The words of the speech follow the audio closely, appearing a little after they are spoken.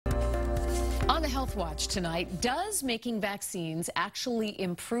On the Health Watch tonight, does making vaccines actually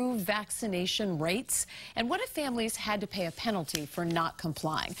improve vaccination rates? And what if families had to pay a penalty for not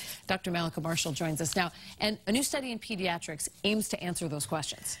complying? Dr. Mallika Marshall joins us now. And a new study in pediatrics aims to answer those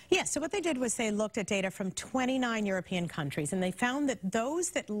questions. Yes, so what they did was they looked at data from 29 European countries, and they found that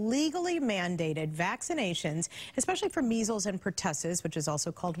those that legally mandated vaccinations, especially for measles and pertussis, which is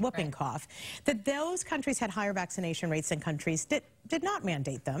also called whooping cough, that those countries had higher vaccination rates than countries that did not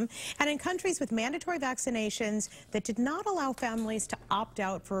mandate them. And in countries with mandatory vaccinations that did not allow families to opt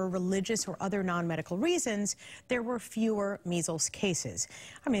out for religious or other non-medical reasons, there were fewer measles cases.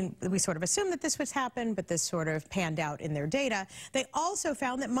 I mean, we sort of assumed that this would happen, but this sort of panned out in their data. They also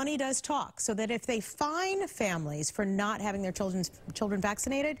found that money does talk, so that if they fine families for not having their children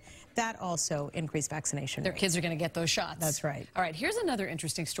vaccinated, that also increased vaccination Their rates. kids are going to get those shots. That's right. All right, here's another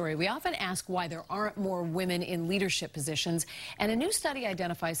interesting story. We often ask why there aren't more women in leadership positions, and a new study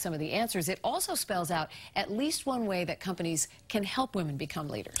identifies some of the answers. It also spells out at least one way that companies can help women become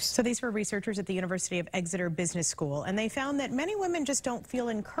leaders. So these were researchers at the University of Exeter Business School, and they found that many women just don't feel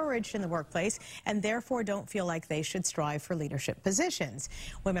encouraged in the workplace and therefore don't feel like they should strive for leadership positions.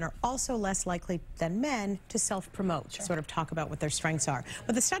 Women are also less likely than men to self-promote, sort of talk about what their strengths are.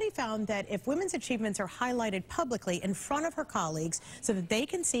 But the study found that if women's achievements are highlighted publicly in front of her colleagues so that they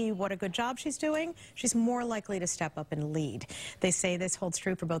can see what a good job she's doing, she's more likely to step up and lead. They say this holds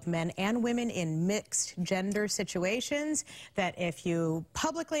true for both men and women in mixed gender situations, that if you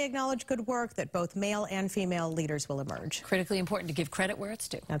publicly acknowledge good work, that both male and female leaders will emerge. Critically important to give credit where it's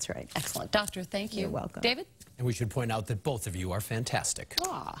due. That's right. Excellent. Doctor, thank you. You're welcome. David? And we should point out that both of you are fantastic.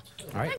 Ah. All right.